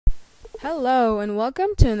Hello, and welcome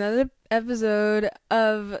to another episode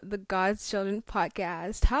of the God's Children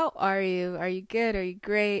podcast. How are you? Are you good? Are you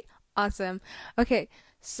great? Awesome. Okay,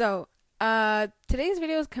 so today's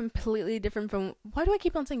video is completely different from. Why do I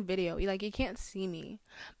keep on saying video? You can't see me,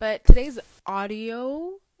 but today's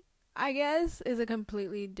audio, I guess, is a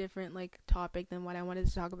completely different topic than what I wanted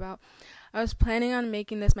to talk about. I was planning on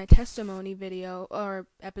making this my testimony video or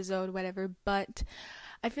episode, whatever, but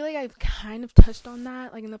I feel like I've kind of touched on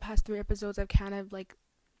that. Like in the past 3 episodes, I've kind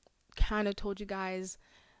of told you guys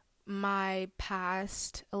my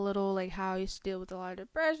past a little, like how I used to deal with a lot of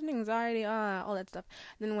depression, anxiety, all that stuff.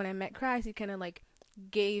 And then when I met Christ, he kind of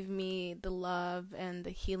gave me the love and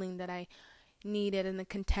the healing that I needed and the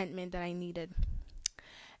contentment that I needed.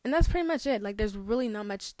 And that's pretty much it. There's really not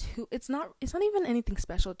much to it's not even anything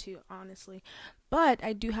special to, honestly. But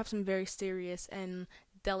I do have some very serious and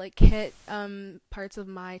delicate parts of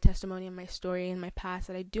my testimony and my story and my past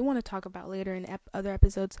that I do want to talk about later in other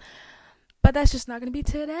episodes. But that's just not going to be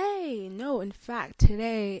today. No, in fact,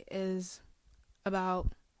 today is about,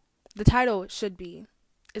 the title should be,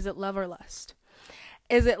 is it love or lust?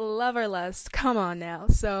 Is it love or lust? Come on now.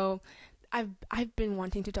 So I've been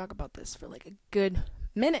wanting to talk about this for a good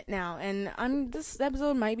minute now, and this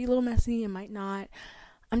episode might be a little messy, it might not.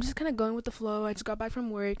 I'm just kind of going with the flow. I just got back from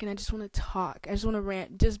work and I just want to talk. I just want to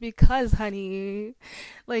rant just because, honey.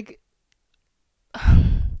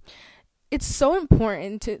 It's so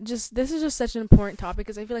important to this is just such an important topic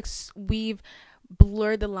because I feel like we've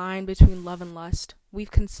blurred the line between love and lust.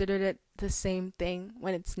 We've considered it the same thing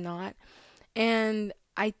when it's not. And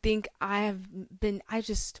I think I've been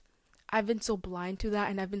so blind to that,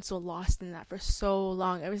 and I've been so lost in that for so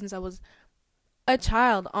long, ever since I was a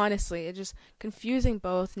child, honestly. It's just confusing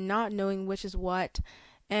both, not knowing which is what.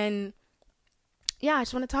 And yeah, I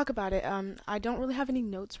just want to talk about it. I don't really have any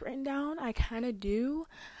notes written down. I kind of do.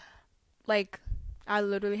 I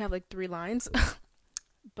literally have 3 lines.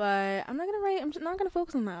 But I'm not going to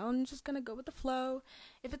focus on that. I'm just going to go with the flow.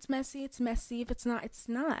 If it's messy, it's messy. If it's not, it's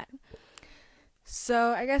not.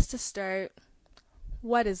 So I guess to start,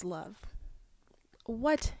 what is love?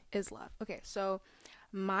 What is love? Okay, so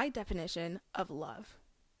my definition of love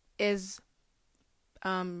is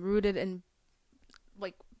rooted in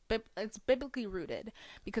it's biblically rooted,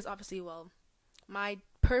 because obviously,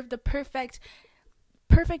 the perfect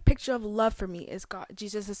picture of love for me is God,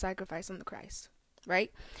 Jesus' sacrifice on the Christ,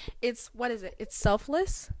 right? It's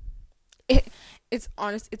selfless. It's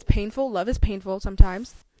honest. It's painful. Love is painful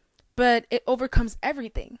sometimes, but it overcomes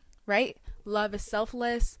everything, right? Love is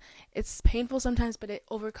selfless. It's painful sometimes, but it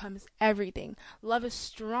overcomes everything. Love is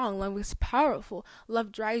strong. Love is powerful.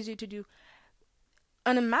 Love drives you to do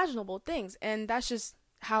unimaginable things. And that's just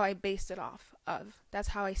how I based it off of. That's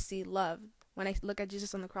how I see love. When I look at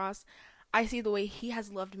Jesus on the cross, I see the way he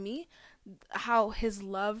has loved me, how his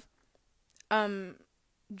love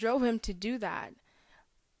drove him to do that.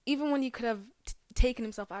 Even when he could have taken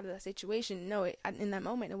himself out of that situation, in that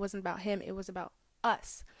moment, it wasn't about him. It was about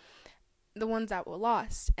us, the ones that were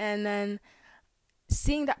lost. And then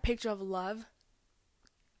seeing that picture of love,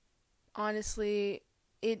 honestly,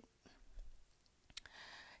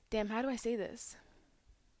 how do I say this?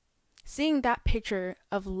 Seeing that picture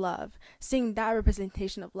of love, seeing that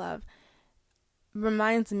representation of love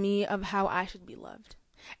reminds me of how I should be loved.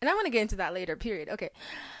 And I want to get into that later, period. Okay,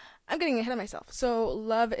 I'm getting ahead of myself. So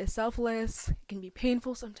love is selfless. It can be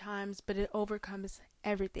painful sometimes, but it overcomes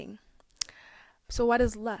everything. So what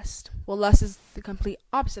is lust? Well, lust is the complete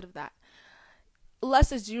opposite of that.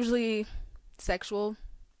 Lust is usually sexual.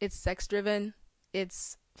 It's sex-driven.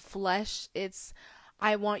 It's flesh. It's,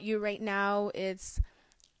 I want you right now. It's,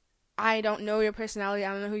 I don't know your personality.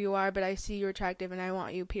 I don't know who you are, but I see you're attractive and I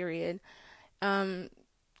want you, period.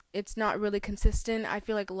 It's not really consistent. I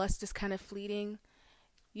feel like lust is kind of fleeting.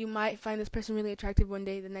 You might find this person really attractive one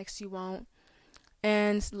day, the next you won't.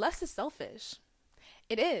 And lust is selfish.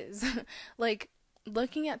 It is.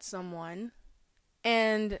 Looking at someone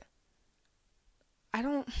and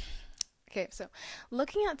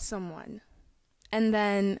looking at someone and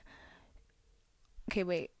then,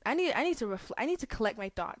 I need to reflect. I need to collect my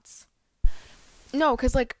thoughts. No,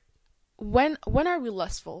 because when are we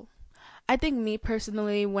lustful? I think me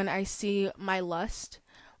personally, when I see my lust,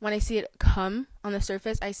 when I see it come on the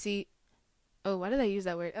surface, I see, oh, why did I use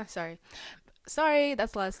that word? Oh, sorry,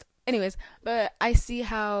 that's lust. Anyways, but I see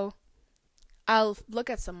how I'll look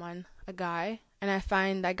at someone, a guy, and I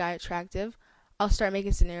find that guy attractive. I'll start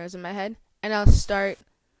making scenarios in my head, and I'll start,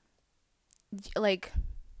 I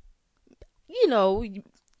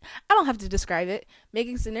don't have to describe it,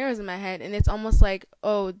 making scenarios in my head, and it's almost like,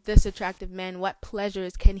 oh, this attractive man, what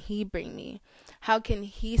pleasures can he bring me? How can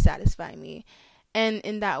he satisfy me? And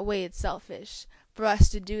in that way, it's selfish for us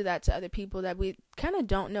to do that to other people that we kind of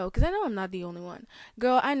don't know. Because I know I'm not the only one.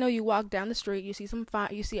 Girl, I know you walk down the street, you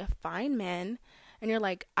see a fine man, and you're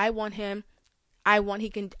like, I want him. I want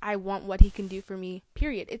what he can do for me.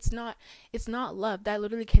 Period. It's not love. That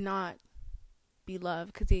literally cannot be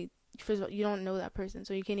love, because first of all, you don't know that person,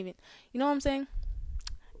 so you can't even, you know what I'm saying?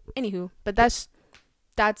 Anywho, but that's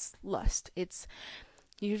lust. It's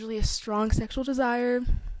usually a strong sexual desire.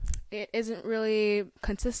 It isn't really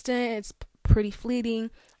consistent. It's pretty fleeting,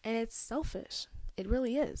 and it's selfish. It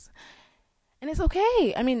really is. And it's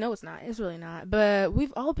okay. I mean, no, it's not. It's really not. But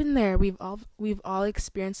we've all been there. We've all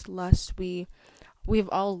experienced lust. We've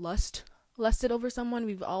all lusted over someone.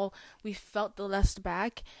 We've felt the lust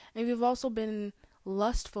back, and we've also been in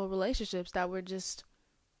lustful relationships that were just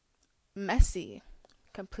messy,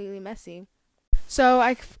 completely messy. So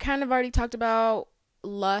I kind of already talked about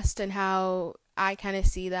lust and how I kind of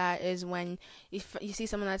see that is when you see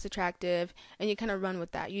someone that's attractive and you kind of run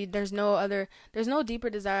with that. There's no deeper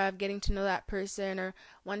desire of getting to know that person or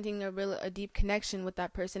wanting a deep connection with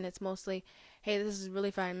that person. It's mostly, hey, this is a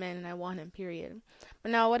really fine man and I want him, period.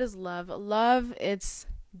 But now, what is love? Love, it's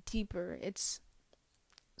deeper. It's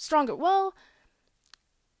stronger. Well,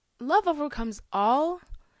 love overcomes all,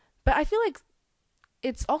 but I feel like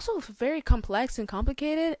it's also very complex and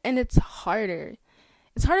complicated, and it's harder.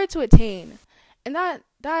 It's harder to attain. And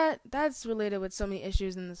that's related with so many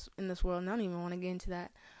issues in this world, and I don't even want to get into that.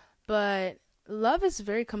 But love is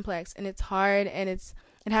very complex, and it's hard, and it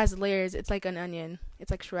has layers. It's like an onion. It's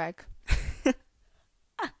like Shrek.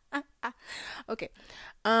 Okay.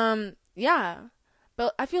 Yeah.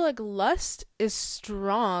 But I feel like lust is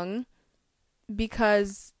strong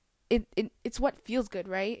because it's what feels good,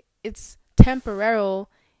 right? It's temporal,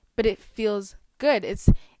 but it feels good. It's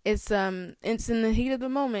in the heat of the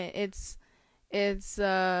moment. It's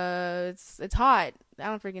hot. I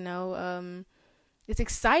don't freaking know. It's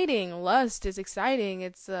exciting. Lust is exciting.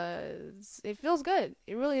 It feels good.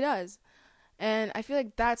 It really does. And I feel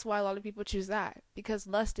like that's why a lot of people choose that, because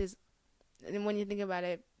lust is, and when you think about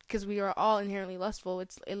it, because we are all inherently lustful,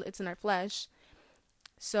 it's in our flesh.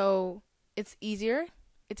 So it's easier.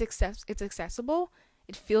 It's accessible.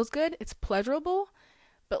 It feels good. It's pleasurable.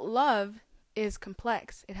 But love is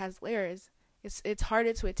complex. It has layers. It's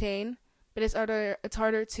harder to attain, but it's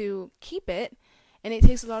harder to keep it, and it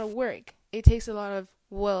takes a lot of work. It takes a lot of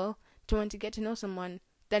will to want to get to know someone,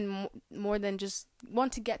 than more than just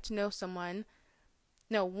want to get to know someone.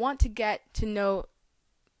 No, want to get to know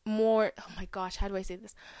more. Oh my gosh, how do I say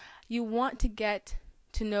this? You want to get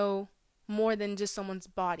to know more than just someone's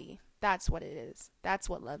body. That's what it is. That's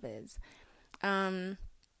what love is. And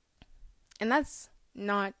that's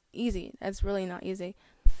not easy. That's really not easy.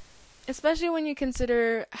 Especially when you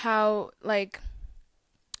consider how, like,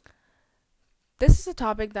 this is a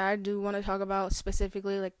topic that I do want to talk about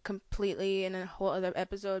specifically, like, completely in a whole other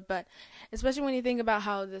episode, but especially when you think about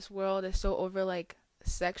how this world is so over, like,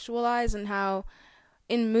 sexualized, and how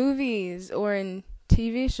in movies or in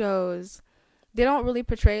TV shows, they don't really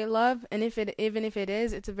portray love, and even if it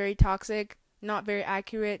is, it's a very toxic, not very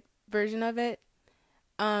accurate version of it.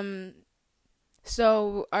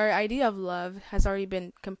 So our idea of love has already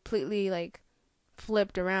been completely, like,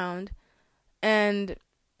 flipped around, and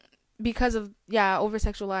because of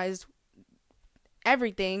over-sexualized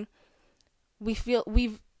everything,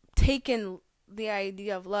 we've taken the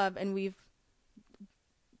idea of love and we've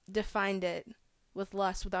defined it with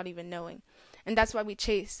lust without even knowing. And that's why we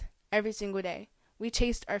chase every single day. We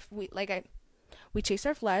chase our flesh,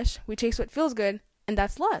 we chase what feels good, and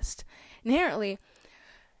that's lust. Inherently,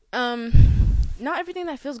 not everything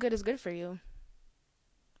that feels good is good for you.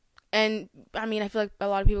 And I mean, I feel like a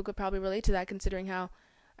lot of people could probably relate to that, considering how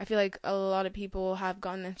I feel like a lot of people have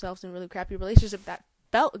gotten themselves in really crappy relationships that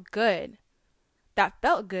felt good, but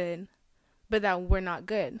that were not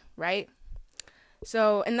good, right?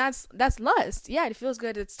 So, and that's lust. Yeah, it feels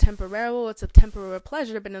good. It's temporal. It's a temporary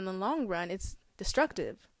pleasure, but in the long run, it's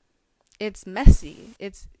destructive. It's messy.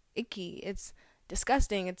 It's icky. It's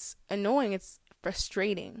disgusting. It's annoying. It's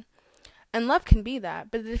frustrating. And love can be that,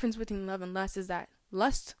 but the difference between love and lust is that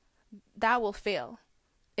lust, that will fail.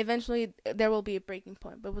 Eventually, there will be a breaking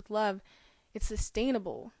point. But with love, it's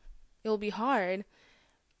sustainable. It will be hard,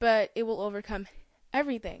 but it will overcome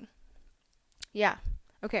everything. Yeah.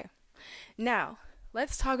 Okay. Now,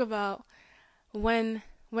 let's talk about when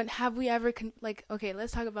have we ever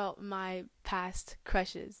let's talk about my past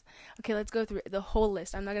crushes. Okay, let's go through the whole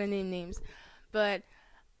list. I'm not going to name names, but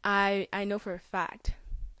I know for a fact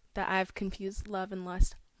that I've confused love and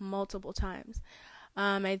lust multiple times.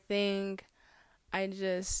 I think I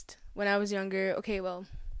just when I was younger, okay, well,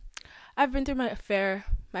 I've been through my fair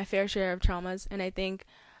share of traumas, and I think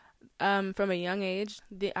from a young age,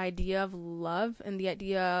 the idea of love and the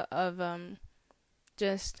idea of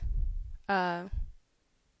just uh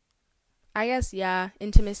I guess, yeah,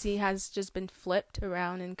 intimacy has just been flipped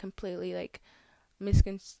around and completely like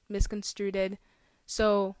misconstrued.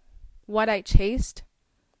 So what I chased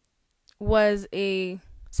was a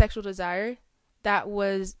sexual desire that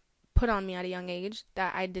was put on me at a young age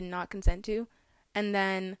that I did not consent to. And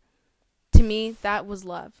then to me, that was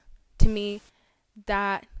love. To me,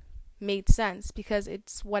 that made sense because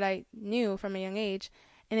it's what I knew from a young age.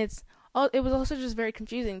 And it was also just very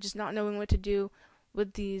confusing, just not knowing what to do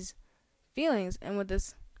with these feelings and with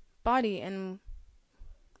this body and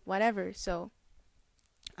whatever. So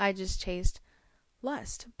I just chased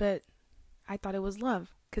lust, but I thought it was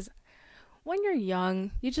love because when you're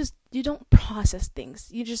young, you don't process things.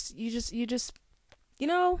 You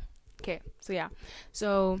know. Okay, so yeah,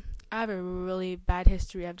 so I have a really bad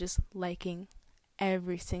history of just liking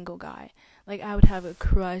every single guy. Like I would have a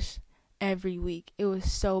crush every week. It was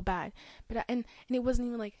so bad, and it wasn't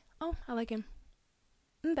even like, oh, I like him.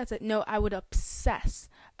 That's it. No, I would obsess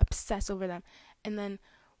over them, and then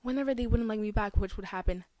whenever they wouldn't like me back, which would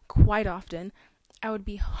happen quite often, I would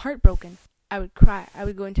be heartbroken. I would cry. I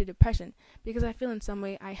would go into depression because I feel in some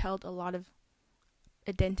way I held a lot of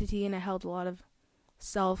identity and I held a lot of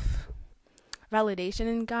self validation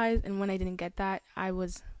in guys, and when I didn't get that, I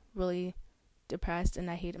was really depressed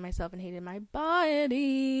and I hated myself and hated my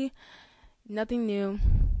body. Nothing new.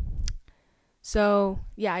 So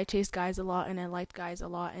yeah, I chased guys a lot and I liked guys a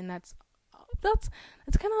lot, and that's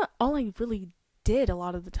kind of all I really did a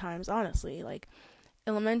lot of the times, honestly. Like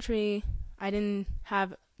elementary, I didn't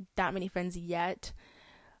have that many friends yet.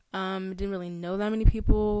 Didn't really know that many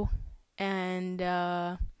people, and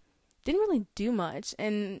didn't really do much.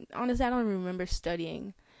 And honestly, I don't remember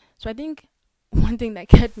studying. So I think one thing that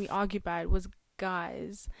kept me occupied was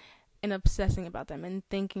guys and obsessing about them and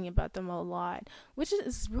thinking about them a lot, which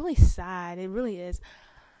is really sad. It really is.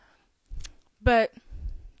 But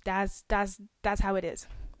that's how it is.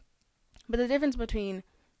 But the difference between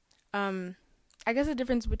I guess the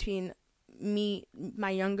difference between my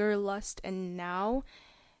younger lust and now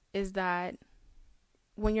is that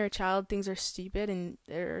when you're a child, things are stupid and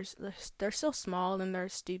they're so small and they're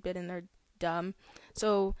stupid and they're dumb.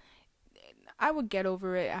 So I would get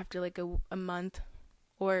over it after like a month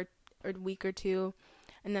or a week or two,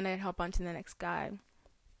 and then I'd hop on to the next guy.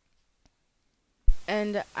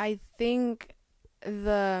 And I think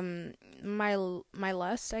my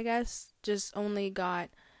lust, I guess, just only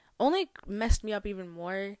messed me up even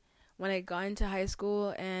more when I got into high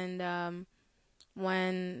school, and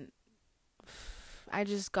when I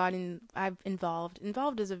just I've involved.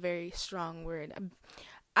 Involved is a very strong word.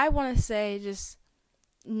 I want to say just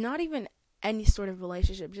not even any sort of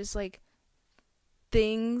relationship, just like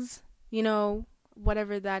things,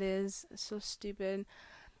 whatever that is. So stupid.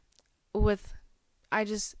 With,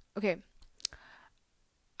 okay.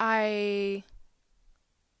 I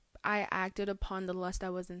acted upon the lust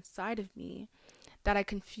that was inside of me that I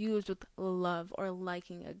confused with love or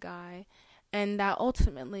liking a guy. And that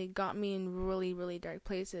ultimately got me in really, really dark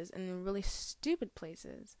places and in really stupid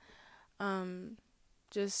places.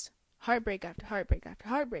 Just heartbreak after heartbreak after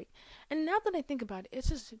heartbreak. And now that I think about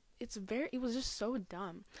it, it was just so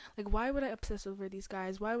dumb. Like, why would I obsess over these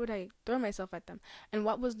guys? Why would I throw myself at them? And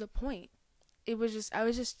what was the point? I was just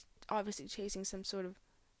obviously chasing some sort of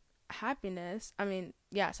happiness. I mean,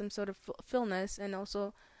 yeah, some sort of fullness and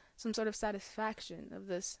also some sort of satisfaction of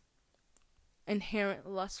this inherent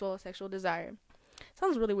lustful sexual desire.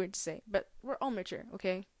 Sounds really weird to say, but we're all mature,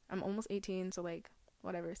 okay? I'm almost 18, so like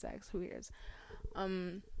whatever sex, who cares?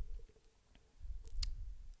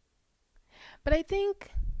 But I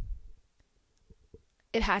think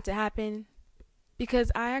it had to happen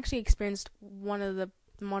because I actually experienced one of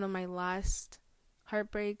my last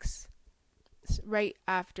heartbreaks right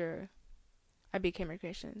after I became a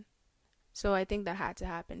Christian. So I think that had to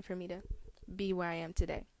happen for me to be where I am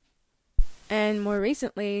today. And more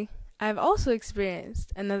recently, I've also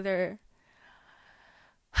experienced another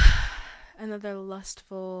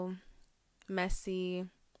lustful, messy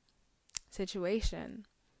situation.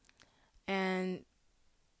 And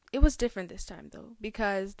it was different this time though,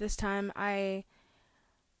 because this time I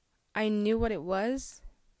knew what it was,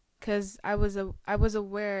 cuz I was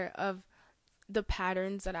aware of the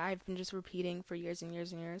patterns that I've been just repeating for years and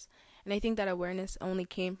years and years. And I think that awareness only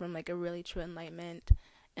came from like a really true enlightenment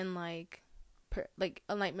and like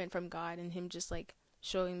enlightenment from God, and him just like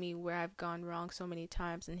showing me where I've gone wrong so many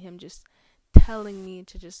times, and him just telling me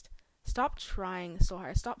to just Stop trying so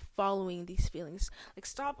hard. Stop following these feelings. Like,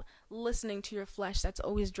 stop listening to your flesh that's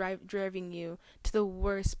always driving you to the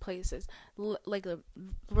worst places.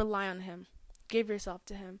 Rely on him. Give yourself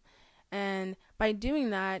to him. And by doing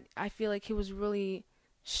that, I feel like he was really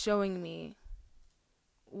showing me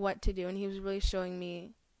what to do, and he was really showing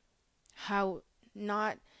me how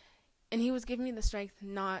not, and he was giving me the strength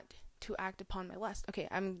not to act upon my lust. Okay,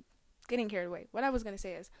 I'm getting carried away. What I was going to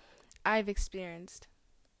say is,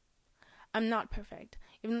 I'm not perfect.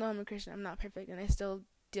 Even though I'm a Christian, I'm not perfect, and I still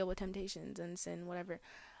deal with temptations and sin, whatever.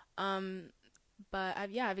 But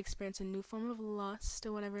I've experienced a new form of lust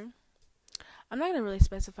or whatever. I'm not gonna really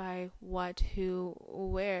specify what, who,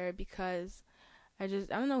 where, because I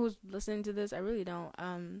don't know who's listening to this. I really don't.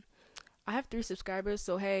 I have 3 subscribers,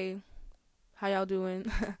 so hey, how y'all doing?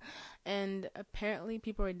 And apparently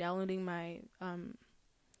people are downloading my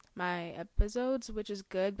my episodes, which is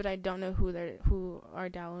good, but I don't know who are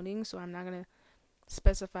downloading, so I'm not gonna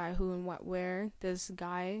specify who and what, where, this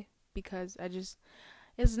guy, because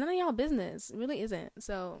it's none of y'all business. It really isn't.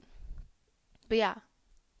 So, but yeah,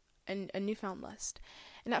 a newfound lust.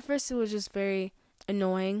 And at first it was just very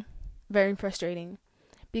annoying, very frustrating,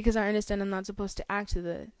 because I understand I'm not supposed to act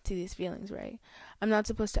to these feelings, right? I'm not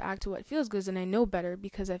supposed to act to what feels good, and I know better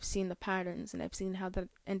because I've seen the patterns and I've seen how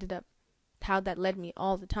that led me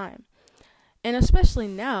all the time. And especially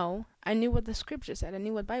now, I knew what the scripture said. I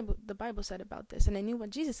knew what the Bible said about this, and I knew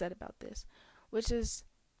what Jesus said about this, which is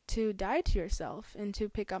to die to yourself and to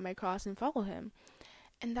pick up my cross and follow him.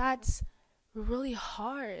 And that's really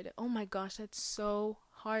hard. Oh my gosh, that's so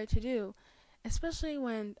hard to do, especially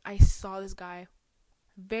when I saw this guy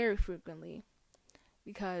very frequently,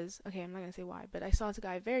 because, okay, I'm not gonna say why, but I saw this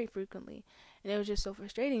guy very frequently, and it was just so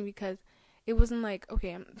frustrating because it wasn't like,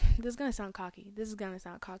 okay, this is gonna sound cocky,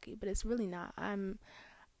 but it's really not. I'm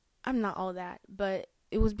not all that, but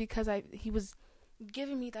it was because he was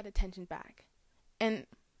giving me that attention back, and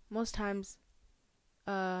most times,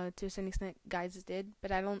 to a certain extent, guys did,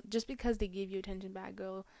 but I don't, just because they give you attention back,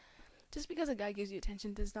 girl, just because a guy gives you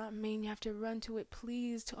attention does not mean you have to run to it.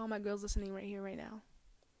 Please, to all my girls listening right here, right now,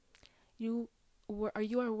 you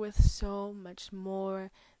are worth so much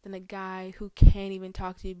more than a guy who can't even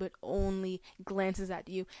talk to you but only glances at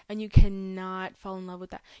you, and you cannot fall in love with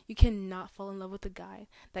that. You cannot fall in love with a guy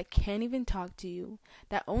that can't even talk to you,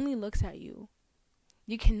 that only looks at you.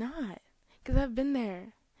 You cannot, because I've been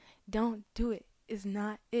there. Don't do it. It's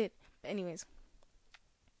not it. But anyways,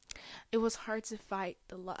 it was hard to fight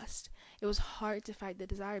the lust. It was hard to fight the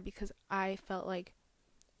desire, because I felt like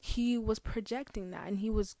he was projecting that and he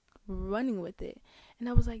was running with it, and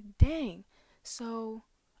I was like, dang. So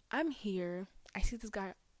I'm here, I see this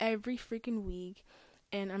guy every freaking week,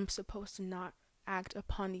 and I'm supposed to not act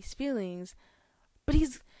upon these feelings, but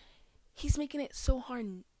he's making it so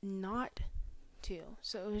hard not to.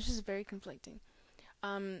 So it was just very conflicting.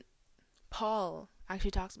 Paul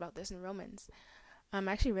actually talks about this in Romans. I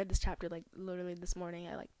actually read this chapter like literally this morning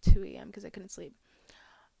at like 2 a.m. because I couldn't sleep.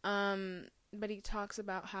 But he talks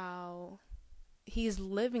about how he's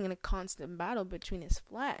living in a constant battle between his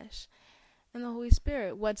flesh and the Holy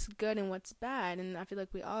Spirit, what's good and what's bad. And I feel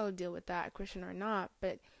like we all deal with that, Christian or not.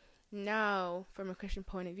 But now, from a Christian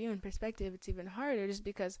point of view and perspective, it's even harder, just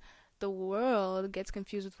because the world gets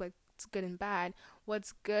confused with what's good and bad.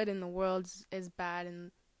 What's good in the world is bad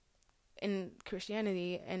in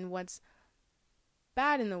Christianity, and what's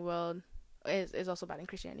bad in the world is also bad in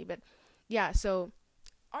Christianity. But yeah, so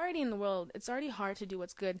already in the world, it's already hard to do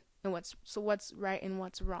what's good and what's right and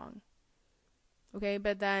what's wrong. Okay,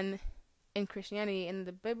 but then in Christianity, in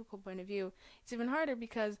the biblical point of view, it's even harder,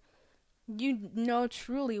 because you know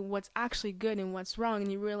truly what's actually good and what's wrong,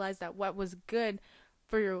 and you realize that what was good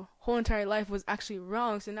for your whole entire life was actually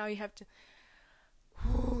wrong. So now you have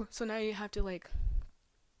to like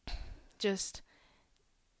just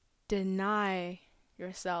deny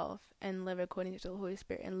yourself and live according to the Holy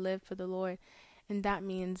Spirit and live for the Lord. And that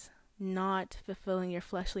means not fulfilling your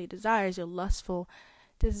fleshly desires, your lustful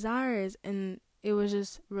desires. And it was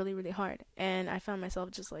just really, really hard. And I found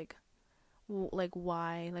myself just like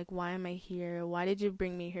why am I here? Why did you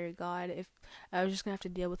bring me here, God, if I was just gonna have to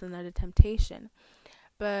deal with another temptation?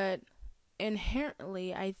 But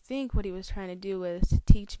inherently, I think what he was trying to do was to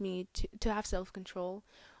teach me to have self-control,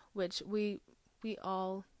 which we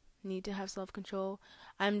all need to have self-control.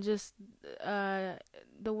 I'm just the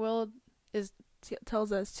world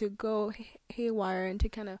tells us to go haywire and to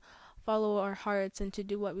kind of follow our hearts and to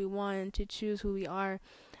do what we want and to choose who we are.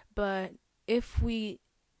 But if we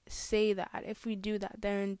say that, if we do that,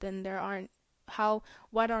 then there aren't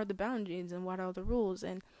what are the boundaries and what are the rules?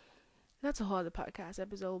 And that's a whole other podcast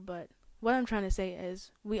episode, but what I'm trying to say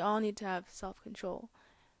is we all need to have self-control.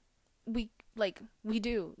 We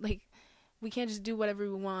do. Like, we can't just do whatever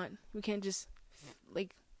we want. We can't just,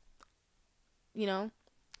 like, you know?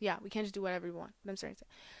 Yeah, we can't just do whatever we want. But I'm sorry to say.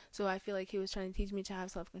 So I feel like he was trying to teach me to have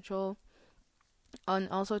self-control and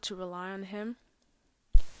also to rely on him.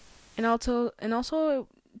 And also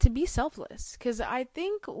to be selfless. Because I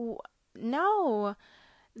think now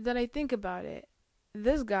that I think about it,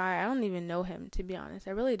 this guy, I don't even know him, to be honest.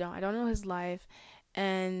 I really don't. I don't know his life.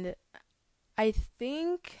 And I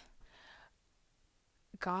think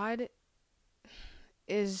God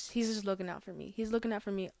he's just looking out for me. He's looking out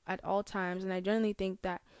for me at all times. And I generally think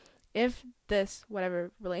that if this,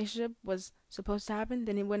 whatever relationship was supposed to happen,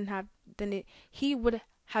 then he would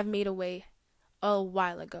have made a way a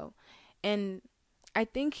while ago. And I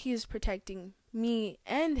think he's protecting me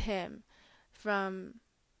and him from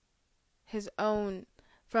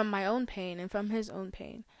my own pain and from his own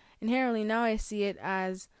pain. Inherently, now I see it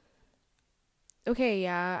as, okay,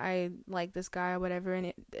 yeah, I like this guy or whatever,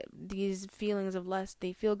 and these feelings of lust,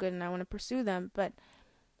 they feel good and I want to pursue them, but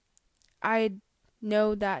I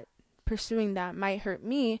know that pursuing that might hurt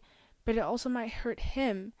me, but it also might hurt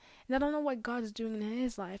him. And I don't know what God's doing in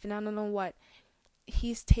his life, and I don't know what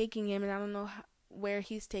he's taking him, and I don't know where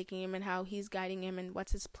he's taking him and how he's guiding him and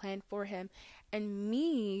what's his plan for him. And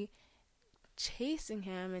me chasing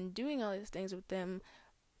him and doing all these things with him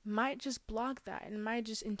might just block that, and might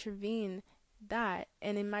just intervene that,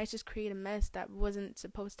 and it might just create a mess that wasn't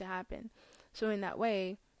supposed to happen. So in that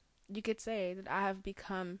way, you could say that I have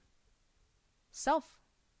become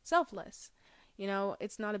selfless. You know,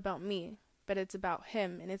 it's not about me, but it's about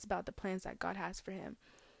him, and it's about the plans that God has for him.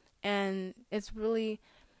 And it's really,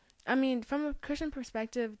 I mean, from a Christian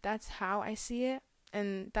perspective, that's how I see it.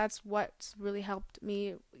 And that's what's really helped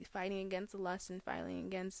me fighting against the lust and fighting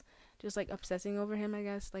against just like obsessing over him, I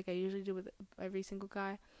guess, like I usually do with every single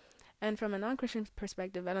guy. And from a non-Christian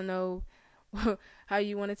perspective, I don't know how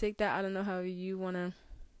you want to take that. I don't know how you want to,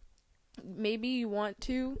 maybe you want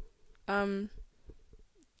to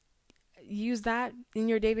use that in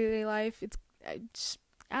your day-to-day life. I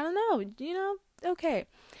don't know, you know, okay.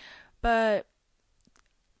 But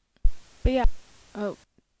yeah. Oh,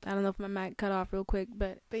 I don't know if my mic cut off real quick,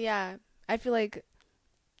 but yeah, I feel like,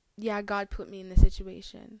 yeah, God put me in this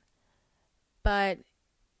situation, but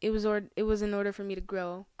it was in order for me to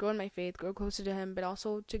grow in my faith, grow closer to him, but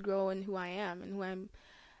also to grow in who I am and who I'm,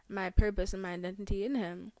 my purpose and my identity in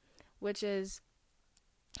him, which is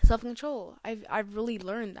self-control. I've really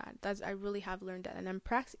learned that. I really have learned that, and I'm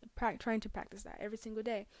trying to practice that every single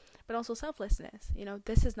day. But also selflessness. You know,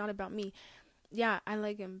 this is not about me. Yeah, I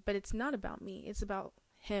like him, but it's not about me. It's about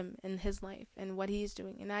him and his life and what he's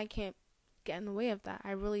doing, and I can't get in the way of that.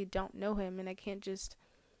 I really don't know him, and I can't just,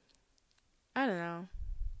 I don't know.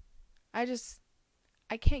 I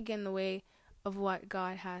can't get in the way of what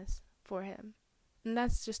God has for him. And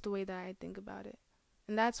that's just the way that I think about it.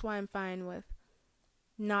 And that's why I'm fine with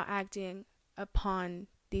not acting upon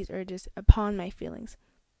these urges, upon my feelings,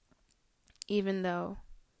 even though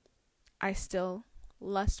I still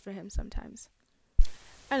lust for him sometimes.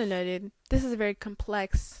 I don't know, dude. This is a very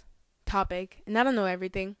complex topic, and I don't know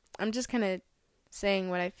everything. I'm just kind of saying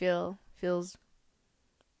what I feels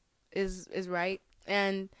is right.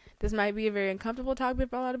 And this might be a very uncomfortable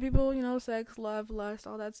topic for a lot of people, you know, sex, love, lust,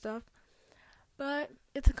 all that stuff. But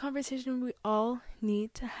it's a conversation we all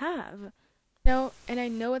need to have. You know, and I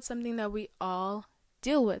know it's something that we all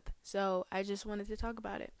deal with. So I just wanted to talk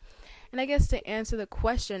about it. And I guess to answer the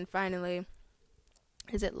question finally,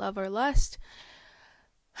 is it love or lust?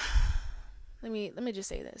 Let me just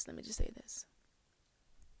say this.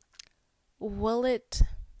 Will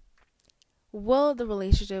the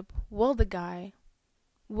relationship, will the guy,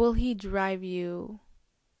 will he drive you?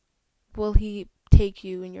 Will he take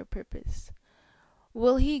you in your purpose?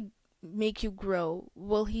 Will he make you grow?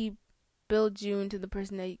 Will he build you into the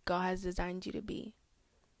person that God has designed you to be?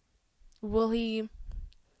 Will he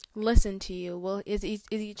listen to you? Is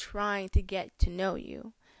he trying to get to know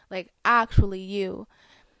you? Like, actually you.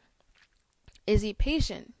 Is he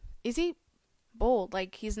patient? Is he bold?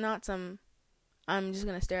 Like, he's not some, I'm just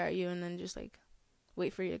gonna stare at you and then just like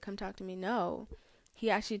wait for you to come talk to me. No. He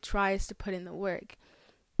actually tries to put in the work.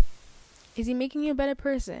 Is he making you a better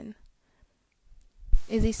person?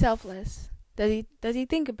 Is he selfless? Does he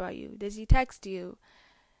think about you? Does he text you?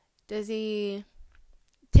 Does he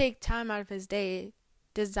take time out of his day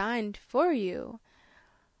designed for you?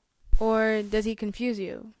 Or does he confuse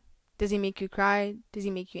you? Does he make you cry? Does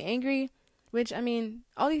he make you angry? Which, I mean,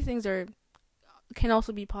 all these things can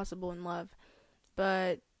also be possible in love.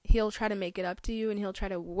 But he'll try to make it up to you, and he'll try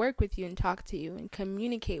to work with you and talk to you and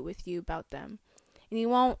communicate with you about them. And he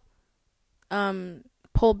won't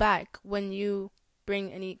pull back when you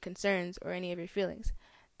bring any concerns or any of your feelings.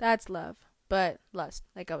 That's love. But lust,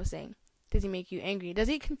 like I was saying, does he make you angry? Does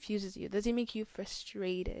he confuse you? Does he make you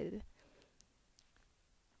frustrated?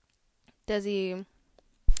 Is he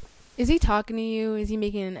talking to you? Is he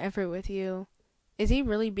making an effort with you? Is he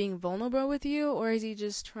really being vulnerable with you? Or is he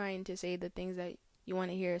just trying to say the things that you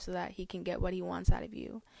want to hear so that he can get what he wants out of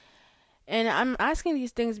you? And I'm asking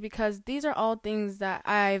these things because these are all things that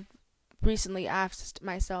I've recently asked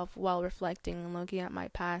myself while reflecting and looking at my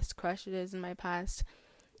past crushes and my past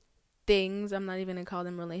things. I'm not even going to call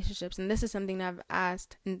them relationships. And this is something that I've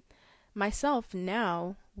asked myself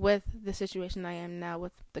now with the situation I am now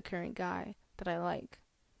with the current guy that I like.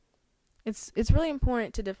 It's really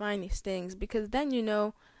important to define these things, because then you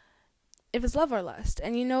know if it's love or lust,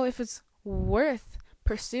 and you know if it's worth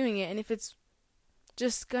pursuing it, and if it's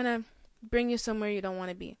just gonna bring you somewhere you don't want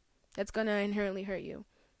to be. That's gonna inherently hurt you,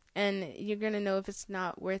 and you're gonna know if it's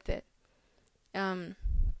not worth it.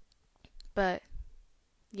 But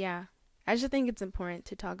yeah, I just think it's important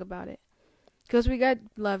to talk about it, because we got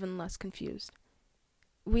love and lust confused.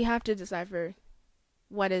 We have to decipher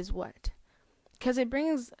what is what, because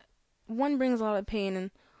one brings a lot of pain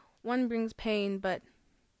and one brings pain, but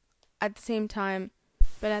at the same time,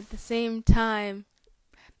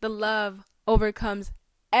 the love overcomes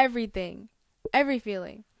everything, every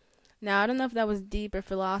feeling. Now, I don't know if that was deep or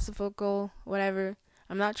philosophical, whatever.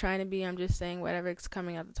 I'm not trying to be. I'm just saying whatever's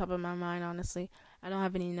coming at the top of my mind, honestly. I don't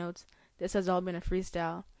have any notes. This has all been a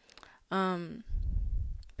freestyle. But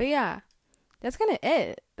yeah, that's kind of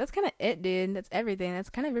it, dude. That's everything. That's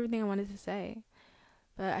kind of everything I wanted to say.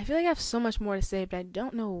 But I feel like I have so much more to say, but I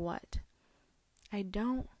don't know what.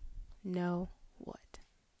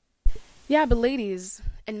 Yeah, but ladies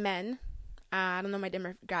and men, I don't know my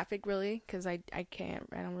demographic really, because I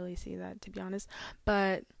don't really see that, to be honest.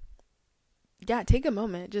 But yeah, take a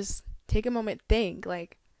moment. Just take a moment, think,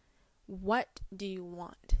 like, what do you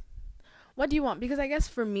want? What do you want? Because I guess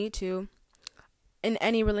for me too, in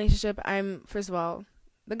any relationship, first of all,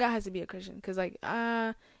 the guy has to be a Christian, because like,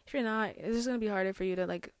 if you're not, it's just gonna be harder for you to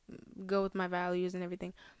like go with my values and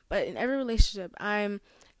everything. But in every relationship,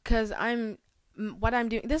 what I'm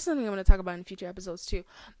doing, this is something I'm going to talk about in future episodes too,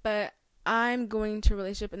 but I'm going to a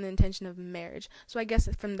relationship in the intention of marriage. So I guess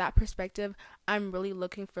from that perspective, I'm really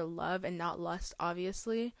looking for love and not lust,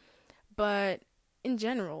 obviously. But in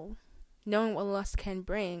general, knowing what lust can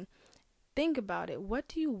bring, think about it. What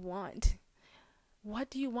do you want?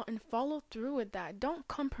 What do you want? And follow through with that. Don't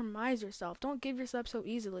compromise yourself. Don't give yourself so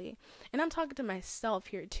easily. And I'm talking to myself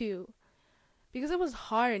here too, because it was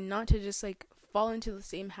hard not to just like fall into the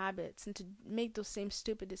same habits and to make those same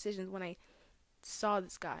stupid decisions when I saw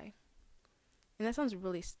this guy. And that sounds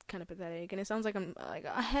really kind of pathetic, and it sounds like I'm like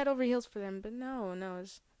head over heels for them, but no,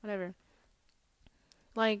 it's whatever.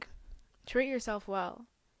 Like, treat yourself well.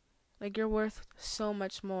 Like, you're worth so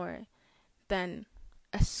much more than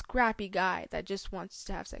a scrappy guy that just wants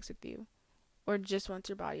to have sex with you, or just wants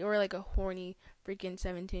your body, or like a horny freaking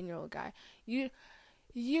 17-year-old guy.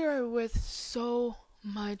 You're worth so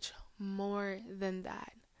much more than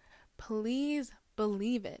that. Please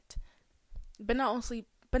believe it. But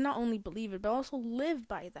not only believe it, but also live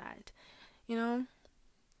by that. Know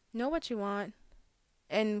what you want.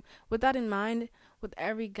 And with that in mind, with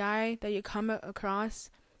every guy that you come across,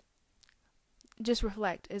 just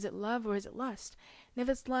reflect. Is it love or is it lust? And if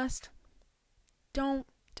it's lust, don't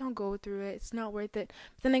go through it. It's not worth it.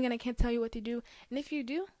 But then again, I can't tell you what to do. And if you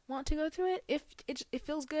do want to go through it, if it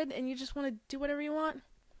feels good and you just want to do whatever you want,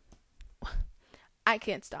 I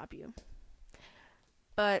can't stop you.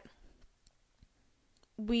 But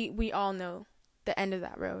we all know the end of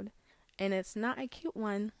that road, and it's not a cute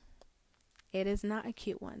one. It is not a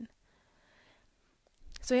cute one.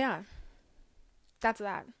 So yeah, that's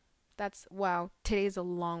that. Wow, today's a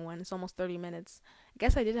long one. It's almost 30 minutes. I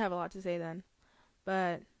guess I did have a lot to say then.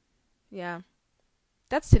 But yeah,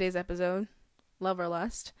 that's today's episode. Love or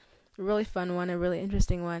lust. A really fun one, a really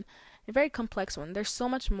interesting one, a very complex one. There's so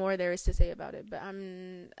much more there is to say about it, but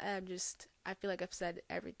I feel like I've said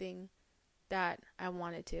everything that I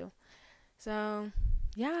wanted to. So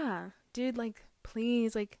yeah, dude, like,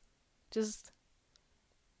 please, like, just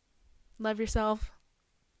love yourself.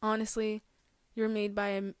 Honestly, you're made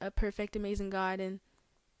by a perfect, amazing God, and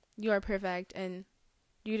you are perfect, and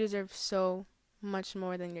you deserve so much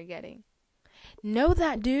more than you're getting. Know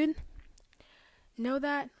that, dude. Know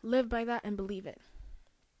that, live by that, and believe it.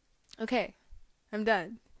 Okay, I'm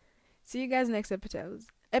done. See you guys next episodes.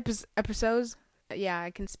 Episodes? Yeah,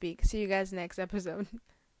 I can speak. See you guys next episode.